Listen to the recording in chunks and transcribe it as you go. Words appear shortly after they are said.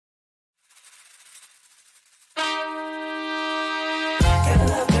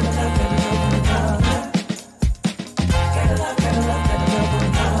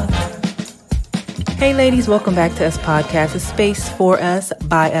Hey ladies, welcome back to Us Podcast, a space for us,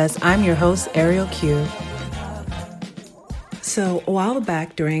 by us. I'm your host, Ariel Q. So a while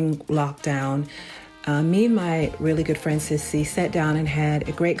back during lockdown, me and my really good friend Sessy sat down and had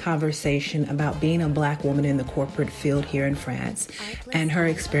a great conversation about being a Black woman in the corporate field here in France and her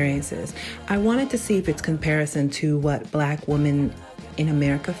experiences. I wanted to see if it's comparison to what Black women in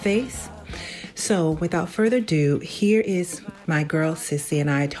America face. So without further ado, here is my girl Sessy and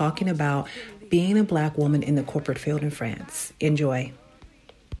I talking about being a Black woman in the corporate field in France. Enjoy.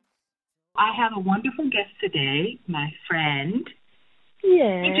 I have a wonderful guest today, my friend.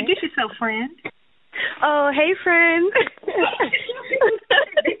 Yeah. Introduce yourself, friend. Oh, hey, friend.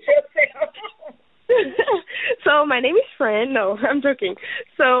 So my name is Fran. No, I'm joking.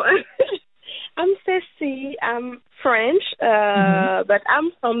 So I'm Sessy. I'm French, but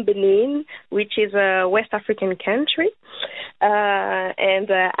I'm from Benin, which is a West African country.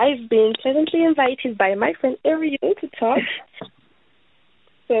 And I've been pleasantly invited by my friend Ariel to talk.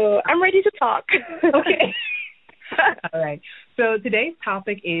 So I'm ready to talk. Okay. All right. So today's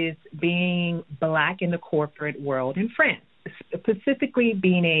topic is being Black in the corporate world in France, specifically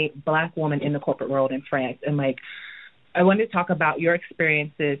being a Black woman in the corporate world in France. And I wanted to talk about your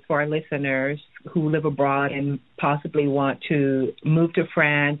experiences for our listeners who live abroad and possibly want to move to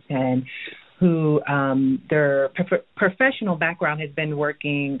France and who their professional background has been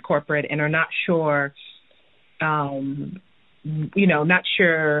working corporate and are not sure, not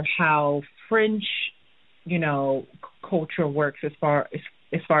sure how French, culture works as far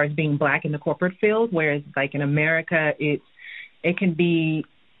as being Black in the corporate field, whereas like in America, it can be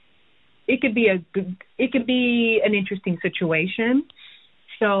an interesting situation.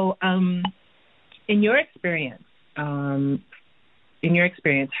 So, in your experience,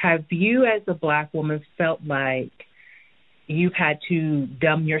 have you as a Black woman felt like you've had to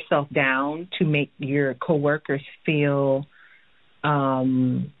dumb yourself down to make your coworkers feel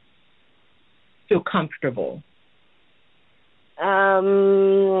comfortable?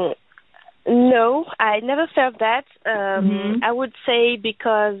 No, I never felt that. I would say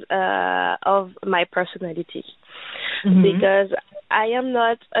because of my personality. Because I am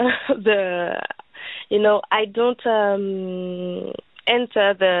not I don't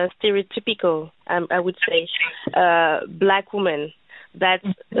enter the stereotypical, I would say, Black woman that's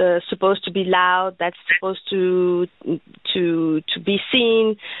supposed to be loud, that's supposed to be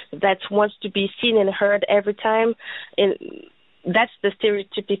seen, that wants to be seen and heard every time. And that's the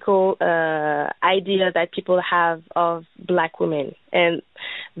stereotypical idea that people have of Black women. And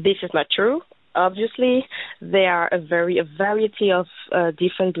this is not true. Obviously, there are a variety of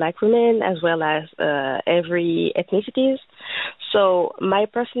different Black women as well as every ethnicities. So my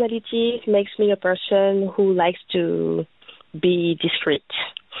personality makes me a person who likes to be discreet.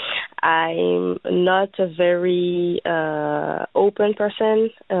 I'm not a very open person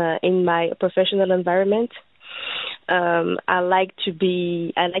in my professional environment. I like to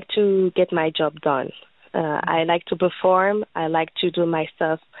get my job done. I like to perform. I like to do my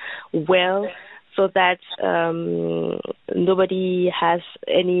stuff well so that nobody has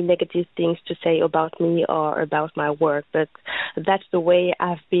any negative things to say about me or about my work. But that's the way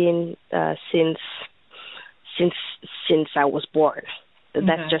I've been since I was born.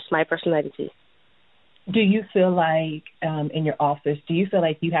 That's just my personality. Do you feel like in your office, do you feel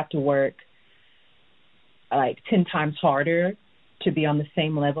like you have to work like 10 times harder to be on the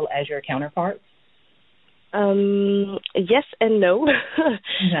same level as your counterparts? Yes and no.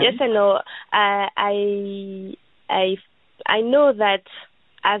 Yes and no. I know that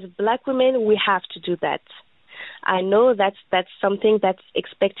as Black women we have to do that. I know that's something that's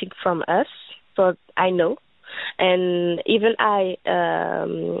expected from us. So I know. And even I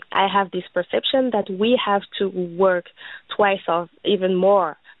have this perception that we have to work twice or even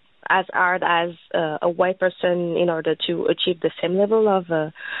more as hard as a white person in order to achieve the same level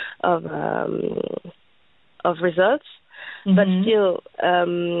of results. But still,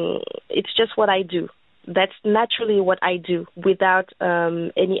 it's just what I do. That's naturally what I do without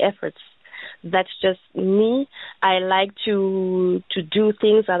any efforts. That's just me. I like to do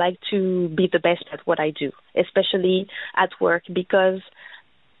things. I like to be the best at what I do, especially at work, because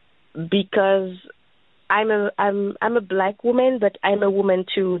I'm a Black woman, but I'm a woman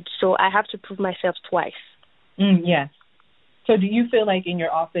too. So I have to prove myself twice. Yes. So do you feel like in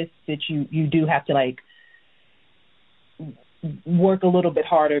your office that you do have to like work a little bit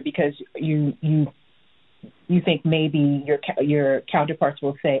harder because you think maybe your counterparts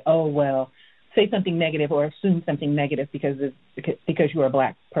will say, oh well, say something negative or assume something negative because you are a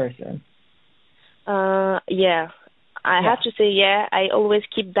Black person? Yeah. I have to say, yeah, I always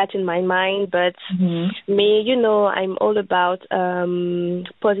keep that in my mind. But me, I'm all about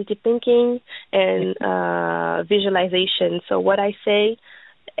positive thinking and visualization. So what I say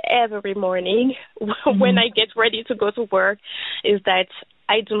every morning when I get ready to go to work is that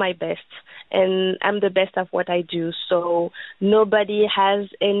I do my best and I'm the best at what I do. So nobody has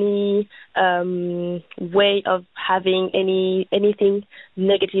any way of having anything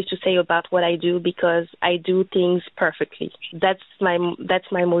negative to say about what I do, because I do things perfectly. That's my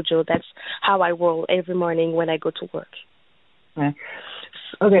mojo. That's how I roll every morning when I go to work.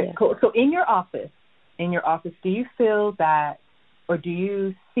 Okay, cool. So in your office, do you feel that, or do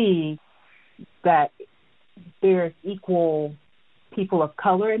you see that there's equal people of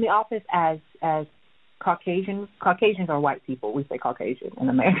color in the office as Caucasians? Caucasians are white people. We say Caucasian in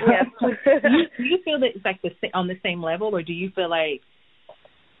America. Yes. do you feel that it's like on the same level, or do you feel like,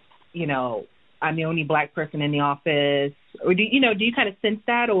 I'm the only black person in the office, or do you kind of sense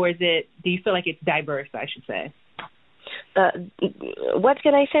that, or do you feel like it's diverse, I should say? What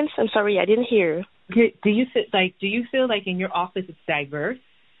can I sense? I'm sorry, I didn't hear. Do you feel like in your office it's diverse?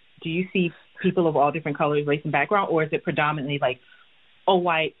 Do you see people of all different colors, race, and background, or is it predominantly like a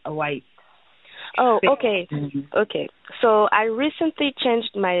white? Oh, okay. Okay. So I recently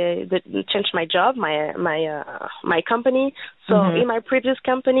changed my job, my company. So in my previous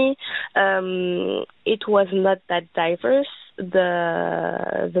company, it was not that diverse.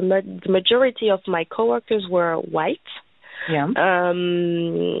 The majority of my coworkers were white. Yeah.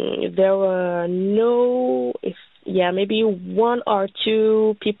 There were maybe one or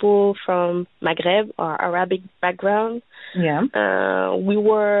two people from Maghreb or Arabic background. Yeah. We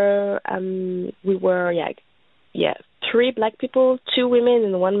were 3 black people, 2 women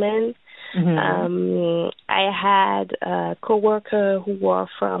and 1 man. I had a coworker who were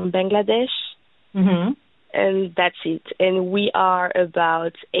from Bangladesh. And that's it. And we are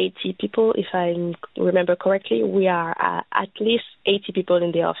about 80 people, if I remember correctly. We are at least 80 people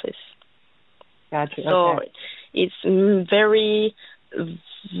in the office. Gotcha. So it's a very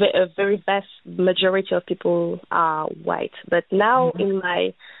vast majority of people are white. But now in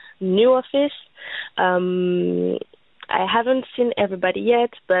my new office, I haven't seen everybody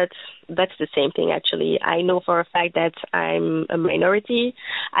yet, but that's the same thing, actually. I know for a fact that I'm a minority.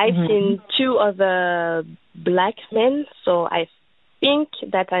 I've seen 2 other black men, so I think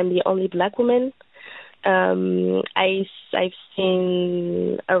that I'm the only black woman. I've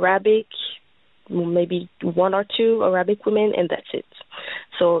seen Arabic, maybe 1 or 2 Arabic women, and that's it.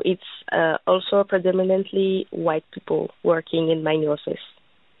 So it's also predominantly white people working in my new office.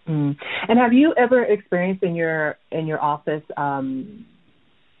 And have you ever experienced in your office,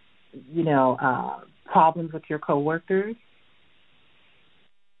 problems with your coworkers?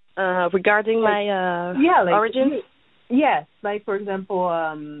 Regarding my origin? Yes. Like, for example,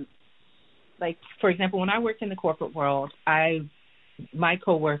 when I worked in the corporate world, my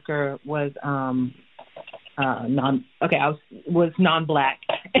coworker was was non-black.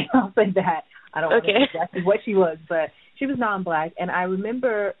 I'll say that. I don't know exactly what she was, but she was non-black, and I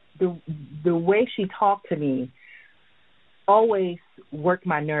remember the way she talked to me always worked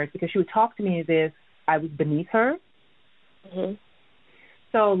my nerves, because she would talk to me as if I was beneath her.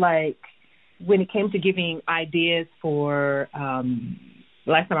 So, like, when it came to giving ideas for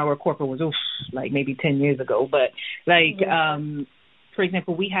last time I worked corporate was maybe 10 years ago, but for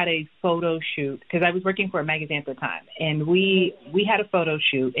example, we had a photo shoot because I was working for a magazine at the time, and we had a photo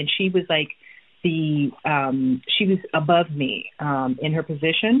shoot, and she was like she was above me in her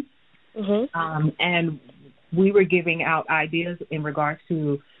position, and we were giving out ideas in regards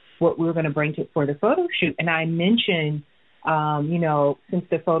to what we were going to bring for the photo shoot, and I mentioned, since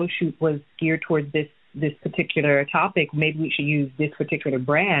the photo shoot was geared towards this particular topic, maybe we should use this particular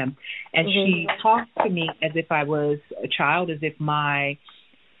brand. And she talked to me as if I was a child, as if my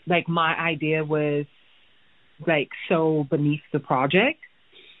idea was like so beneath the project,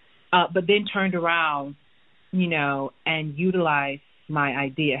 but then turned around, and utilized my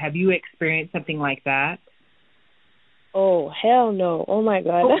idea. Have you experienced something like that? Oh, hell no. Oh, my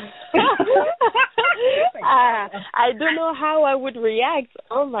God. I don't know how I would react.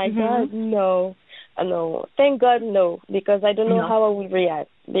 Oh, my God, no. No. Thank God, no, because I don't know how I would react.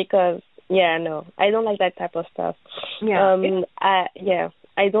 Because, no, I don't like that type of stuff.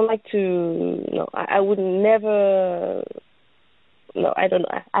 I don't like to, I would never, I don't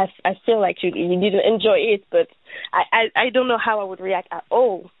know. I feel like you need to enjoy it, but I don't know how I would react at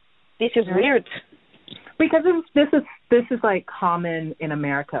all. This is weird. Because this is like common in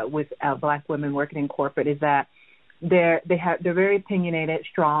America with black women working in corporate, is that they're very opinionated,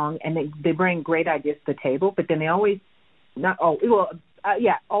 strong, and they bring great ideas to the table, but then they always not all, well,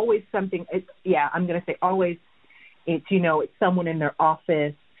 yeah, always something. I'm going to say always. It's, it's someone in their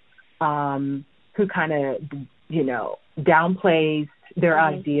office who kind of, downplays their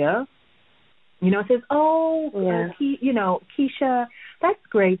idea. Says, Keisha, that's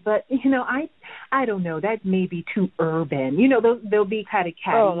great, but, I don't know, that may be too urban. They'll be kind of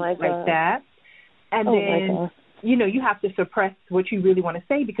catty like that. And then, you have to suppress what you really want to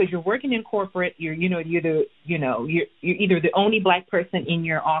say because you're working in corporate. You're either the only black person in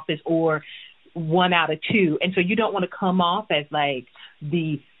your office or one out of two. And so you don't want to come off as like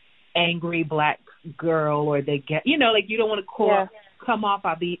the angry black girl or you don't want to come off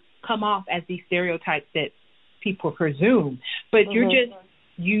as these stereotypes that people presume. But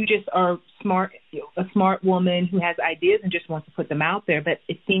you just are a smart woman who has ideas and just wants to put them out there. But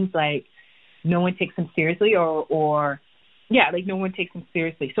it seems like no one takes them seriously no one takes them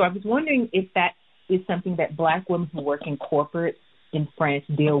seriously. So I was wondering if that is something that black women who work in corporate in France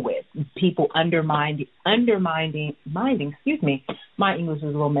deal with. People undermining, my English is a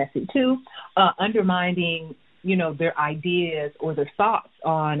little messy too, undermining, their ideas or their thoughts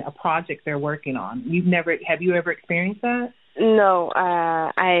on a project they're working on. Have you ever experienced that? No,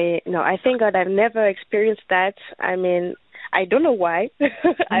 I think that I've never experienced that. I mean, I don't know why.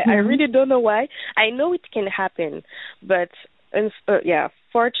 I really don't know why. I know it can happen, but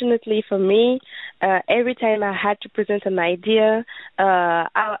fortunately for me, every time I had to present an idea,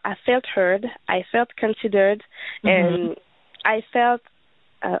 I felt heard, I felt considered, and I felt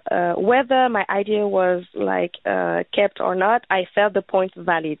whether my idea was kept or not, I felt the point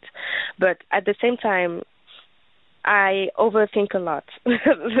valid. But at the same time, I overthink a lot.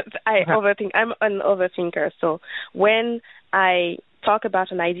 Overthink. I'm an overthinker. So when I talk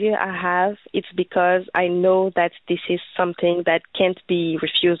about an idea I have, it's because I know that this is something that can't be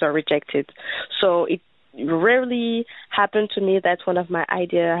refused or rejected. So it rarely happened to me that one of my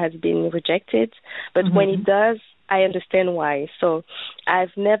ideas has been rejected, but when it does, I understand why. So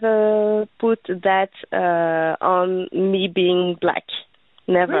I've never put that on me being black.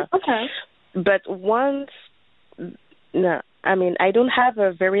 Never. Okay. But once, no, I mean, I don't have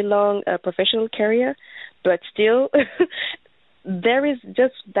a very long professional career, but still, there is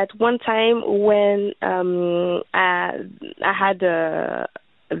just that one time when I had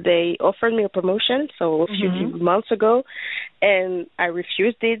they offered me a promotion, so a few months ago, and I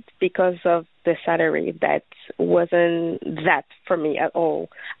refused it because of the salary. That wasn't that for me at all.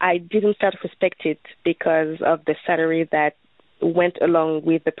 I didn't feel respected because of the salary that went along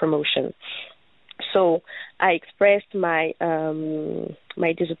with the promotion. So I expressed my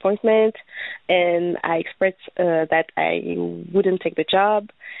my disappointment, and I expressed that I wouldn't take the job.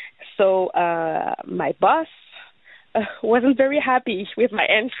 So my boss wasn't very happy with my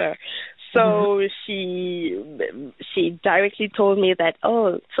answer. So she directly told me that,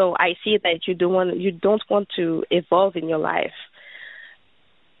 so I see that you don't want to evolve in your life,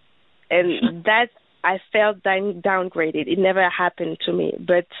 and that I felt downgraded. It never happened to me,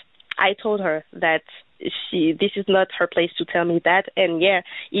 but I told her that this is not her place to tell me that, and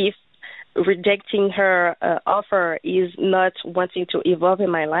if rejecting her offer is not wanting to evolve in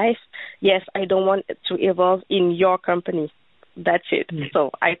my life, yes, I don't want to evolve in your company. That's it.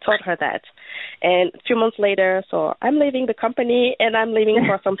 So I told her that. And a few months later, so I'm leaving the company and I'm leaving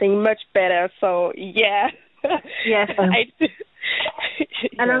for something much better. So, yeah. Yes.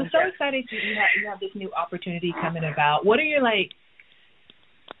 And I'm so excited you have this new opportunity coming about.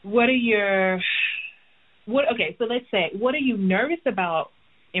 Okay, so let's say, what are you nervous about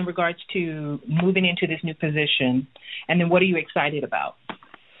in regards to moving into this new position? And then what are you excited about?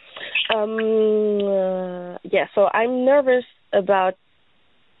 So I'm nervous about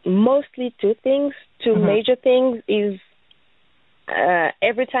mostly two things. Two major things is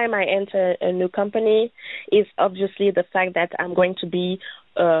every time I enter a new company is obviously the fact that I'm going to be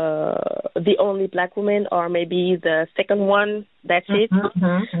the only black woman or maybe the second one. That's it.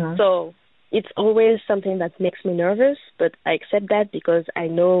 So it's always something that makes me nervous, but I accept that because I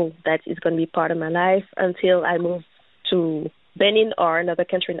know that it's going to be part of my life until I move to Benin or another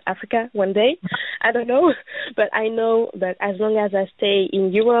country in Africa one day. I don't know, but I know that as long as I stay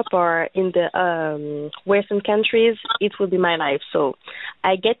in Europe or in the Western countries, it will be my life. So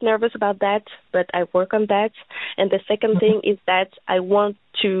I get nervous about that, but I work on that. And the second thing is that I want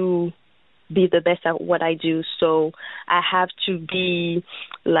to be the best at what I do. So I have to be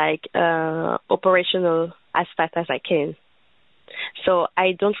operational as fast as I can. So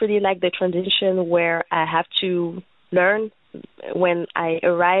I don't really like the transition where I have to learn when I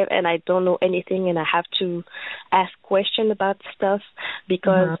arrive and I don't know anything and I have to ask questions about stuff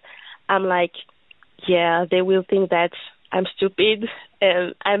because I'm like, they will think that I'm stupid,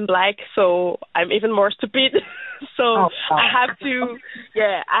 and I'm black, so I'm even more stupid. So I have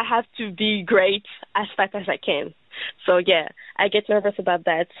to be great as fast as I can. So yeah, I get nervous about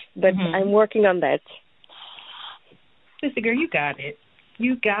that, but I'm working on that. Sister girl, you got it.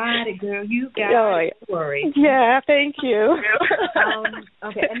 You got it, girl. You got it. Don't worry. Yeah, thank you.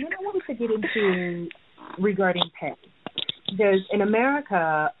 Okay, and then I wanted to get into regarding pay. There's in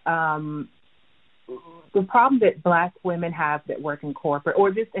America, the problem that Black women have that work in corporate,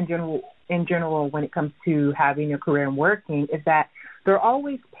 or just in general, when it comes to having a career and working, is that they're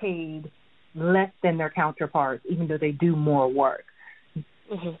always paid less than their counterparts, even though they do more work.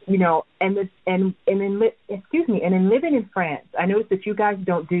 You know, and in living in France, I noticed that you guys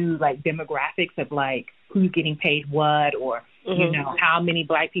don't do like demographics of like who's getting paid what, or you know, how many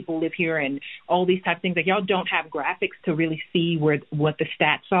Black people live here and all these types of things. Like y'all don't have graphics to really see what the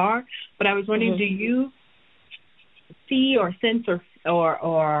stats are. But I was wondering, do you see or sense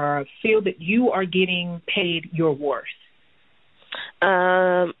or feel that you are getting paid your worth?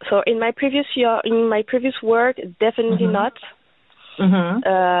 So in my previous work, definitely not.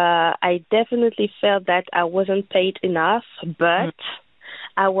 I definitely felt that I wasn't paid enough, but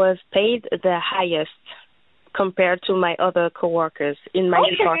I was paid the highest compared to my other coworkers in my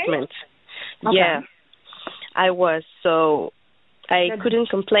department. Okay. Yeah, I was. So I couldn't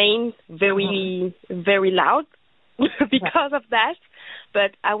complain very, very loud because of that,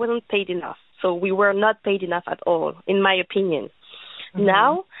 but I wasn't paid enough. So we were not paid enough at all, in my opinion.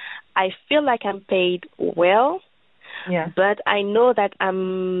 Now, I feel like I'm paid well, but I know that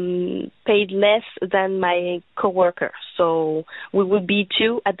I'm paid less than my coworker. So we would be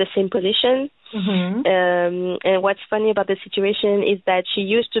two at the same position. And what's funny about the situation is that she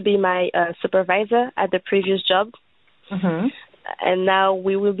used to be my supervisor at the previous job. And now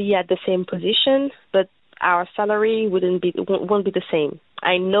we will be at the same position, but our salary won't be the same.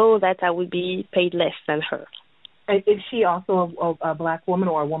 I know that I will be paid less than her. Is she also a Black woman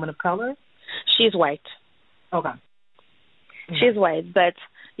or a woman of color? She's white. Okay. She's white, but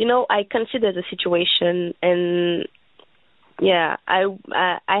you know, I consider the situation, and yeah, I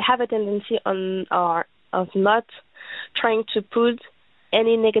have a tendency of not trying to put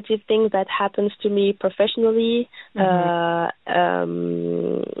any negative things that happens to me professionally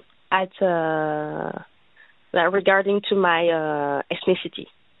regarding to my ethnicity.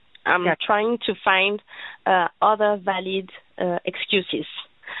 I'm trying to find other valid excuses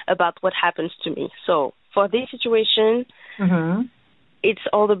about what happens to me. So for this situation, it's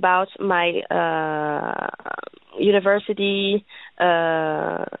all about my university,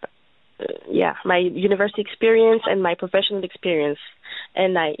 my university experience and my professional experience.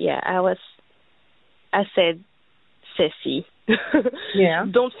 And I said, Sessy,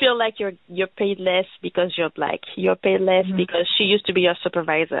 don't feel like you're paid less because you're Black. You're paid less because she used to be your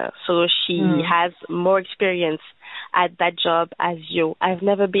supervisor, so she has more experience at that job as you. I've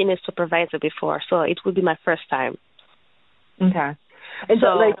never been a supervisor before, so it would be my first time. Okay. And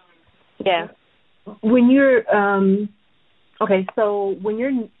so when you're so when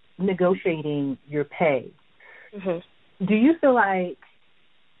you're negotiating your pay, do you feel like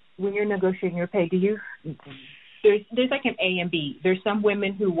when you're negotiating your pay, there's like an A and B. There's some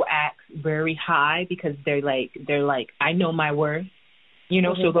women who will ask very high because they're like I know my worth, you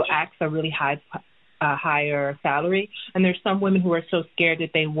know, so they'll ask a really higher salary. And there's some women who are so scared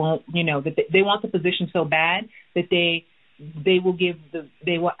that they won't, you know, that they want the position so bad that they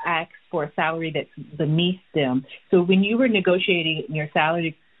will ask for a salary that's beneath them. So when you were negotiating your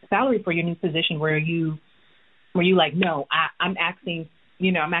salary for your new position, were you like, no, I'm asking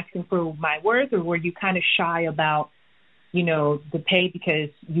for my worth, or were you kind of shy about, you know, the pay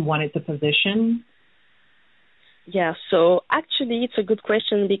because you wanted the position? Yeah, so actually it's a good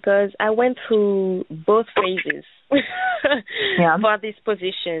question because I went through both phases for this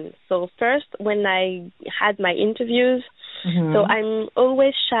position. So first, when I had my interviews, so I'm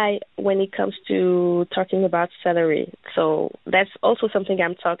always shy when it comes to talking about salary. So that's also something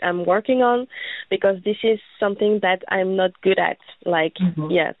I'm working on, because this is something that I'm not good at, like,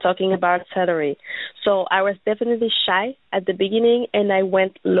 talking about salary. So I was definitely shy at the beginning, and I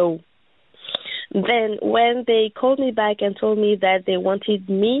went low. Then when they called me back and told me that they wanted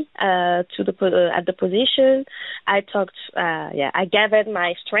me at the position, I talked, I gathered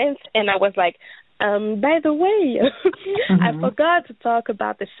my strength, and I was like, by the way, I forgot to talk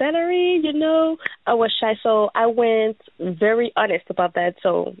about the salary, you know. I was shy, so I went very honest about that.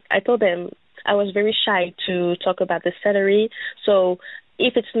 So I told them I was very shy to talk about the salary. So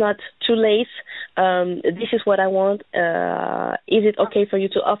if it's not too late, this is what I want. Is it okay for you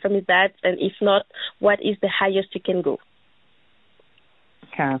to offer me that? And if not, what is the highest you can go?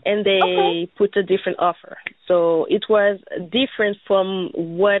 and they put a different offer. So it was different from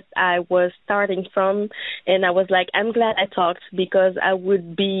what I was starting from, and I was like, I'm glad I talked, because I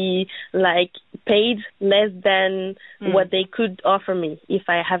would be like paid less than what they could offer me if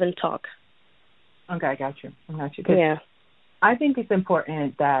I haven't talked. Okay, I got you. Yeah. I think it's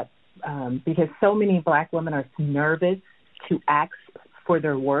important that because so many Black women are nervous to ask for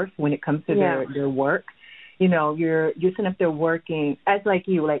their worth when it comes to their work. You know, you're sitting up there working as like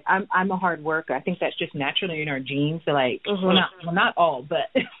you. Like I'm a hard worker. I think that's just naturally in our genes. So like, well, not all,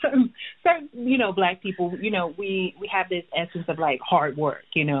 but certain Black people. You know, we have this essence of like hard work.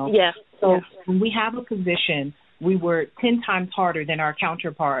 You know. Yeah. So when we have a position, we work 10 times harder than our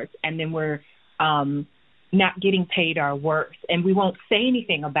counterparts, and then we're not getting paid our worth, and we won't say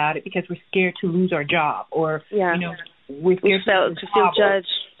anything about it because we're scared to lose our job, or you know, we're scared to feel judged.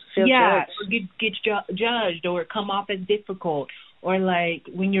 Or get judged, or come off as difficult, or like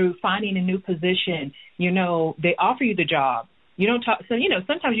when you're finding a new position, you know, they offer you the job. You don't talk. So, you know,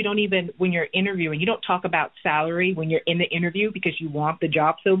 sometimes you don't even, when you're interviewing, you don't talk about salary when you're in the interview because you want the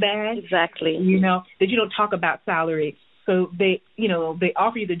job so bad. Exactly. You know, that you don't talk about salary. So they, you know, they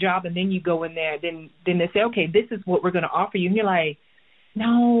offer you the job, and then you go in there, then they say, okay, this is what we're going to offer you. And you're like,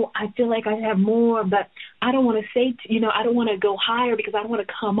 no, I feel like I have more, but I don't want to say, I don't want to go higher because I don't want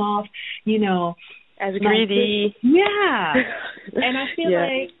to come off, as greedy. Yeah. And I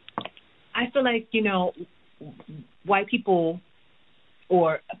feel like, you know, white people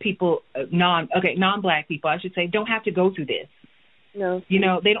or people, non-Black people, I should say, don't have to go through this. No. You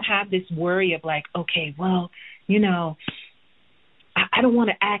know, they don't have this worry of like, okay, well, you know, I don't want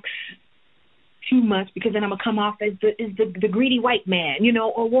to ask too much because then I'm gonna come off as the greedy white man, you know,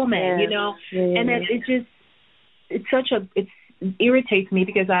 or woman, you know, and that it irritates me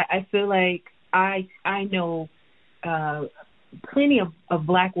because I feel like I know plenty of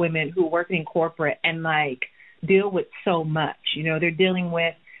Black women who work in corporate and like deal with so much, you know, they're dealing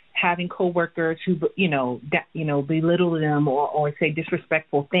with having coworkers who belittle them or say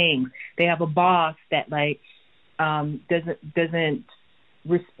disrespectful things. They have a boss that like doesn't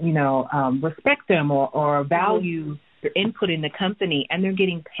respect them or value their input in the company, and they're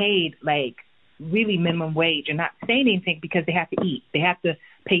getting paid like really minimum wage and not saying anything because they have to eat. They have to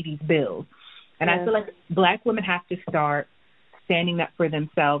pay these bills. And I feel like Black women have to start standing up for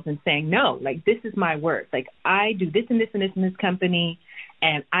themselves and saying, no, like this is my worth. Like I do this and this and this in this company,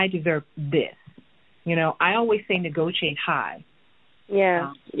 and I deserve this. You know, I always say negotiate high.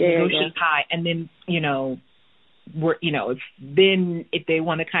 Negotiate high, and then, if they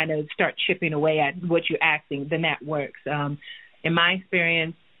want to kind of start chipping away at what you're asking, then that works. In my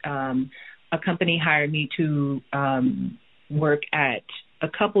experience, a company hired me to work at a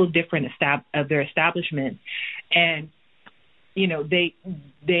couple of different of their establishments, and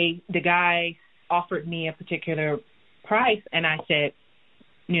the guy offered me a particular price, and I said,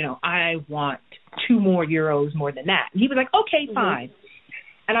 I want €2 more more than that. And he was like, okay, fine.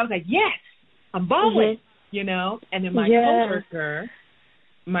 And I was like, yes, I'm balling. And then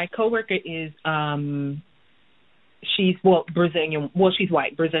my coworker is she's Brazilian. Well, she's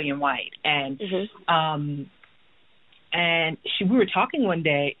white, Brazilian white, and we were talking one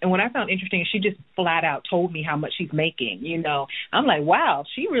day, and what I found interesting is she just flat out told me how much she's making. I'm like, wow,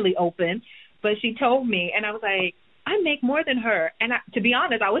 she really open, but she told me, and I was like, I make more than her, and to be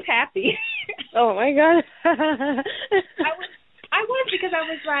honest, I was happy. Oh my God. I was because I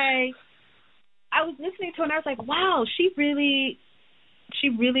was like, I was listening to her and I was like, wow, she really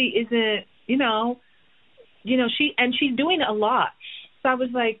isn't, she's doing a lot. So I was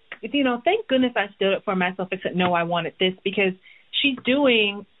like, thank goodness I stood up for myself and said, no, I wanted this, because she's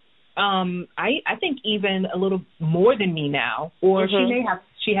doing, I think even a little more than me now, or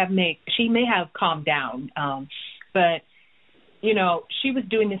she may have calmed down. But, she was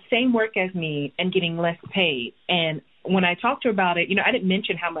doing the same work as me and getting less paid. And when I talked to her about it, I didn't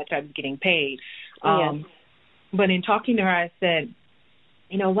mention how much I was getting paid. But in talking to her, I said,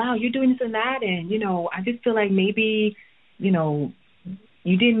 wow, you're doing this and that. And, I just feel like maybe,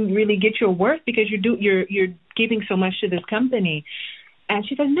 you didn't really get your worth because you're giving so much to this company. And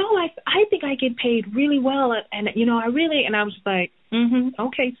she said, no, I think I get paid really well. And, and I was just like,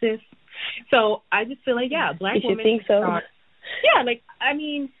 okay, sis. So I just feel like, Black women. You think so?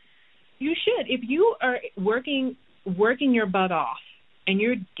 You should. If you are working your butt off and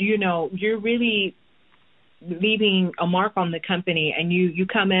you're really leaving a mark on the company, and you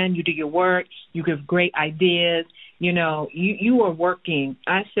come in, you do your work, you give great ideas, you are working.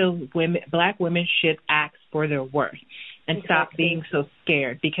 I feel Black women should ask for their worth and stop being so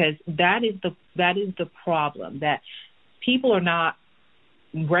scared, because that is the problem, that people are not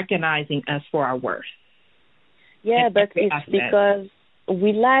recognizing us for our worth. Yeah, but it's because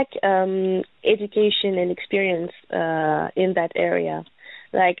we lack education and experience in that area.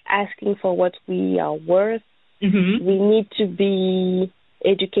 Like asking for what we are worth, we need to be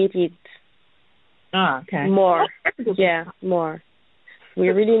educated more. Yeah, more. We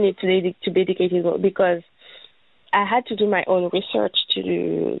really need to be educated more, because I had to do my own research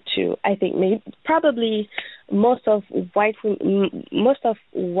to I think probably most of white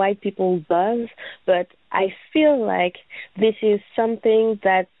people does, but I feel like this is something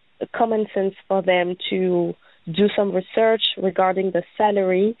that's common sense for them to do some research regarding the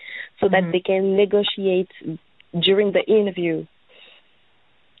salary so that they can negotiate during the interview.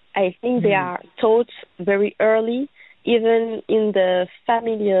 I think they are taught very early, even in the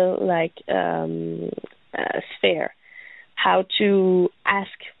familial sphere, how to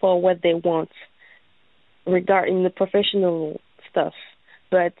ask for what they want regarding the professional stuff.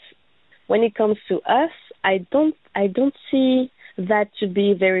 But when it comes to us, I don't see that to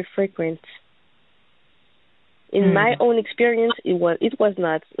be very frequent. In my own experience, it was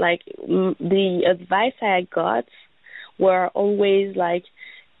not. Like, the advice I got were always like,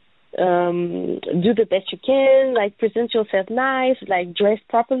 do the best you can, like present yourself nice, like dress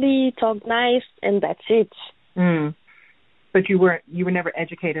properly, talk nice, and that's it. But you were never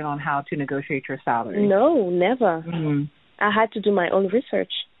educated on how to negotiate your salary? No, never. I had to do my own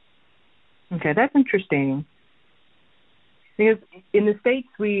research. Okay, that's interesting. Because in the States,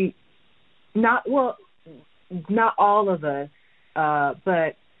 not all of us,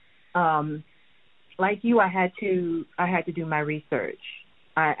 but like you, I had to do my research.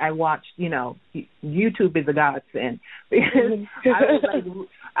 I watched, YouTube is a godsend, because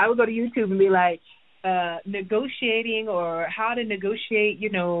I would go to YouTube and be like, negotiating or how to negotiate,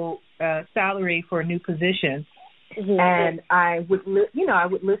 salary for a new position. And I would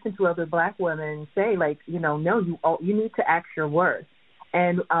listen to other Black women say, like, no, you need to ask your worth.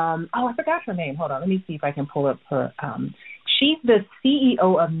 And I forgot her name. Hold on, let me see if I can pull up her. She's the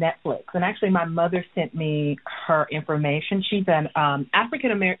CEO of Netflix, and actually, my mother sent me her information. She's an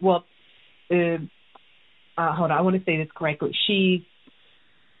African American. Well, hold on, I want to say this correctly. She's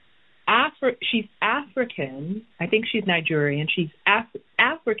African. I think she's Nigerian. She's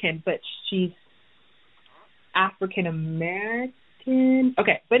African, but she's African American.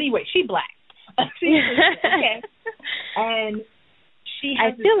 Okay, but anyway, she's Black. Okay, and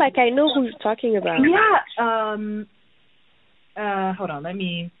I feel like I know who you're talking about. Yeah. Hold on. Let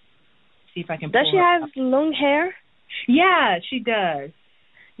me see if I can. Does she have long hair? Yeah, she does.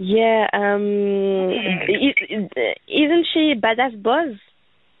 Yeah. Isn't she Badass Buzz?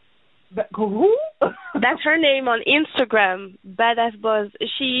 Who? That's her name on Instagram. Badass Buzz.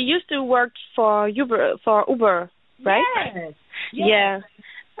 She used to work for Uber, right? Yes. Yeah.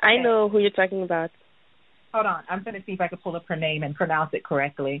 I know who you're talking about. Hold on. I'm going to see if I can pull up her name and pronounce it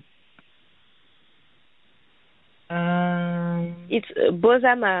correctly. It's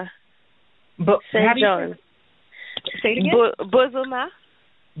Bozoma St. John. Say it again?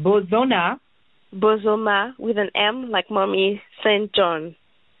 Bozoma with an M, like Mommy, St. John.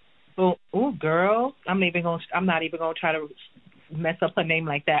 Oh, girl. I'm not even gonna try to mess up her name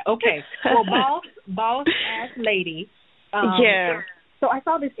like that. Okay. Well, boss ass lady. Yeah. So I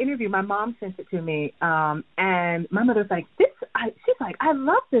saw this interview. My mom sent it to me, and my mother's like, she's like, I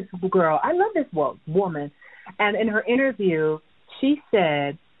love this girl. I love this woman. And in her interview, she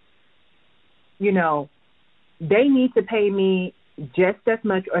said, they need to pay me just as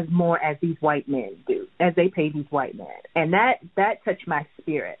much or more as these white men do, as they pay these white men. And that touched my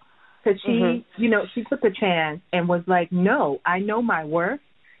spirit. Because she, she took a chance and was like, no, I know my worth,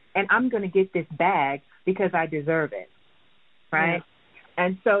 and I'm going to get this bag because I deserve it. Right? Mm-hmm.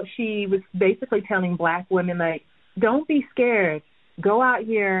 And so she was basically telling Black women, like, don't be scared. Go out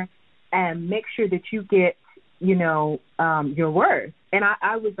here and make sure that you get, your worth. And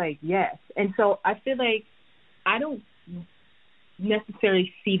I was like, yes. And so I feel like I don't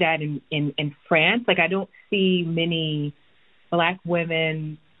necessarily see that in France. Like, I don't see many Black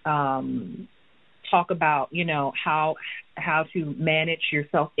women talk about, how to manage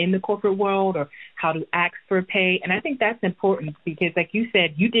yourself in the corporate world or how to ask for pay. And I think that's important because, like you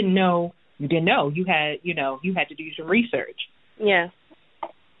said, you didn't know. You had to do some research. Yeah.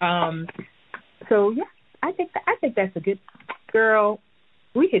 So yeah, I think that's a good girl.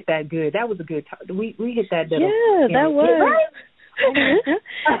 We hit that good. That was a good time. We hit that. Yeah, that was.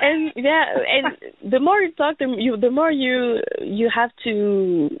 And the more you talk, the more you have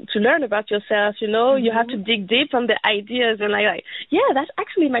to learn about yourself. You have to dig deep on the ideas and like that's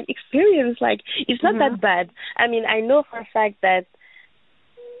actually my experience. Like, it's not that bad. I mean, I know for a fact that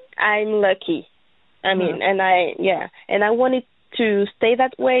I'm lucky. I mean, and I want it to stay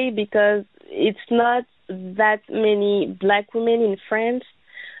that way because it's not that many black women in France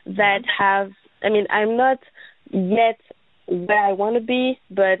that have, I mean, I'm not yet where I want to be,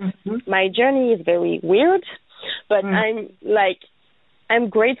 but my journey is very weird, but I'm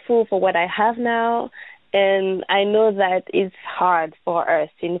grateful for what I have now, and I know that it's hard for us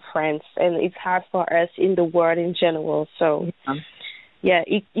in France, and it's hard for us in the world in general, so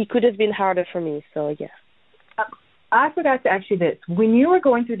it could have been harder for me, so yeah. I forgot to ask you this. When you were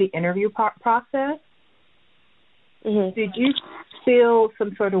going through the interview process, did you feel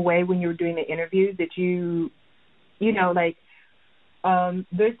some sort of way when you were doing the interview? Did you know, like,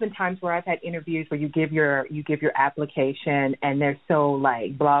 there's been times where I've had interviews where you give your application and they're so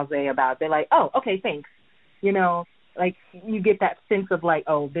like blasé about it. They're like, oh, okay, thanks. You know, like you get that sense of like,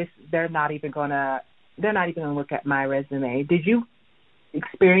 oh, they're not even gonna look at my resume. Did you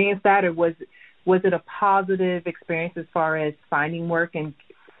experience that, or was it a positive experience as far as finding work and,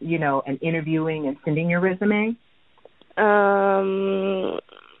 you know, and interviewing and sending your resume?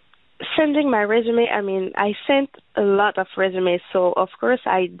 Sending my resume, I mean, I sent a lot of resumes, so of course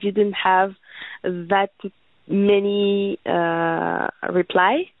I didn't have that many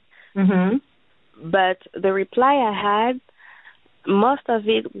reply. But the reply I had, most of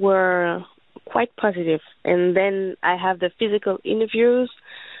it were quite positive. And then I have the physical interviews.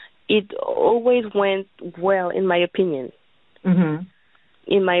 It always went well, in my opinion.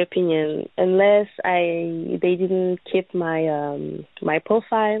 In my opinion, unless they didn't keep my my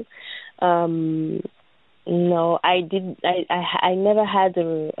profile. No, I did. I never had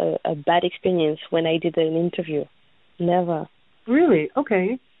a bad experience when I did an interview. Never. Really?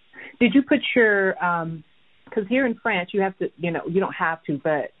 Okay. Did you put your? Because here in France, you have to. You know, you don't have to,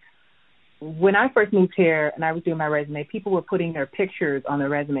 but when I first moved here and I was doing my resume, people were putting their pictures on their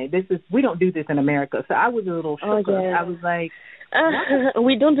resume. We don't do this in America, so I was a little shocked. Oh, yeah. I was like,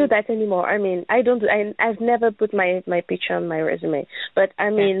 we don't do that anymore. I mean, I've never put my picture on my resume. But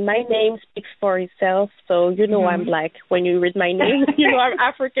I mean, my name speaks for itself, so you know I'm black. When you read my name, you know I'm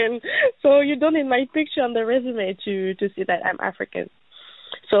African. So you don't need my picture on the resume to see that I'm African.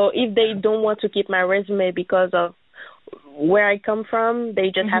 So if they don't want to keep my resume because of where I come from, they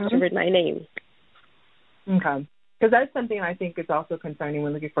just have to read my name. Okay. Because that's something I think is also concerning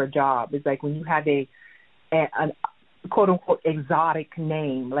when looking for a job. Is like when you have a quote unquote exotic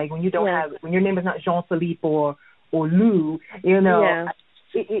name, like when you don't have, when your name is not Jean-Philippe or Lou, you know,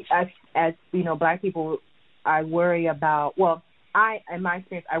 as you know, black people, I worry about, in my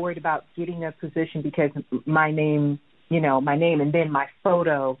experience, I worried about getting a position because my name, and then my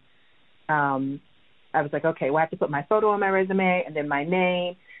photo, I was like, okay, well, I have to put my photo on my resume and then my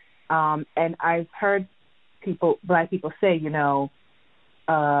name. And I've heard black people say, you know,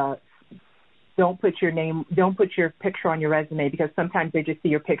 don't put your picture on your resume, because sometimes they just see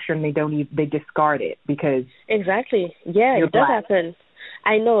your picture and they discard it because. Exactly. Yeah, it does happen.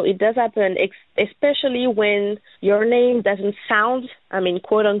 I know it does happen, especially when your name doesn't sound, I mean,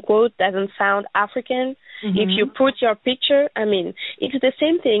 quote unquote, doesn't sound African. If you put your picture, I mean, it's the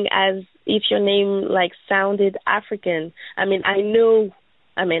same thing as if your name like sounded African. I mean,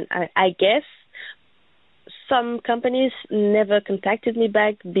 I guess some companies never contacted me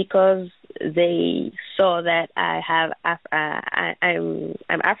back because they saw that I'm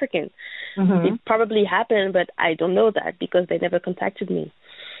African. It probably happened, but I don't know that because they never contacted me.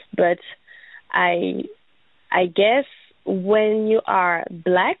 But I guess when you are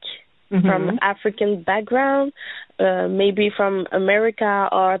black from African background, maybe from America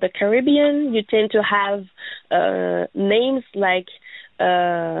or the Caribbean, you tend to have names like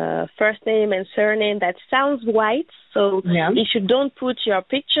first name and surname that sounds white. So if you don't put your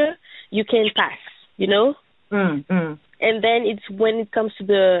picture, you can pass, you know? And then it's when it comes to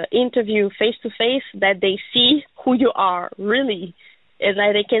the interview face-to-face that they see who you are, really.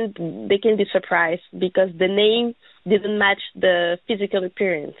 And they can be surprised because the name didn't match the physical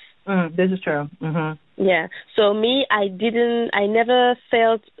appearance. This is true. Yeah. So me, I never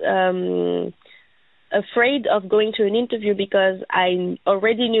felt afraid of going to an interview because I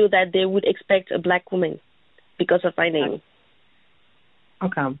already knew that they would expect a black woman because of my name.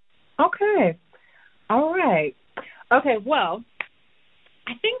 Okay. All right. Okay, well,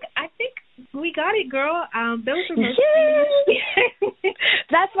 I think we got it, girl. Those are most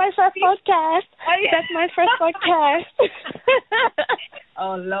That's my first podcast. That's my first podcast.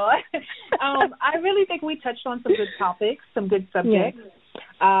 Oh, Lord. I really think we touched on some good topics, some good subjects.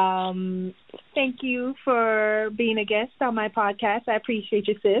 Thank you for being a guest on my podcast. I appreciate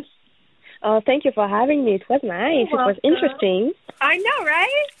you, sis. Oh, thank you for having me. It was nice. It was interesting. I know,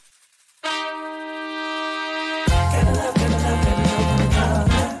 right?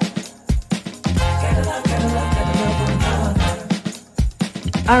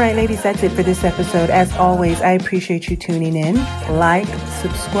 All right, ladies, that's it for this episode. As always, I appreciate you tuning in. Like,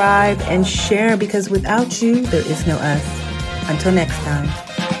 subscribe, and share, because without you, there is no us. Until next time.